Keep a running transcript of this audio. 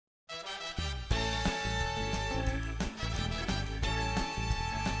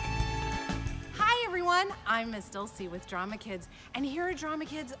everyone, I'm Ms Dulcie with Drama Kids, and here at Drama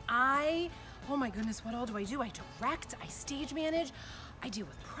Kids, oh my goodness, what all do? I direct, I stage manage, I deal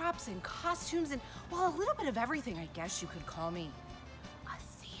with props and costumes, and well, a little bit of everything, I guess you could call me a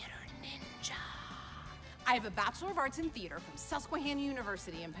theater ninja. I have a Bachelor of Arts in Theater from Susquehanna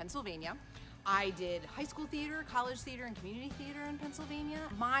University in Pennsylvania. I did high school theater, college theater, and community theater in Pennsylvania.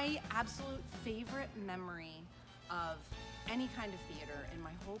 My absolute favorite memory of any kind of theater in my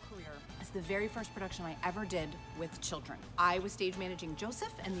whole career is the very first production I ever did with children. I was stage managing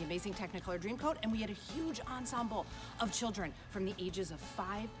Joseph and the Amazing Technicolor Dreamcoat, and we had a huge ensemble of children from the ages of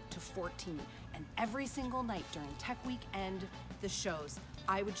 5 to 14. And every single night during Tech Week and the shows,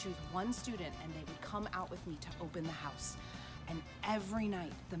 I would choose one student and they would come out with me to open the house. And every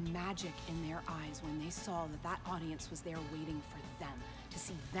night, the magic in their eyes when they saw that that audience was there waiting for them, to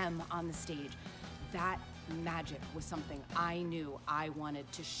see them on the stage, that magic was something I knew I wanted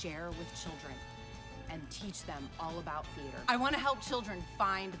to share with children and teach them all about theater. I want to help children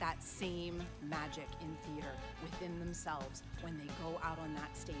find that same magic in theater within themselves when they go out on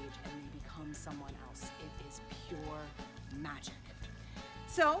that stage and they become someone else. It is pure magic.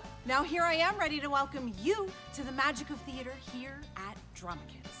 So now here I am ready to welcome you to the magic of theater here at Drama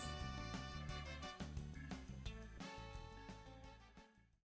Kids.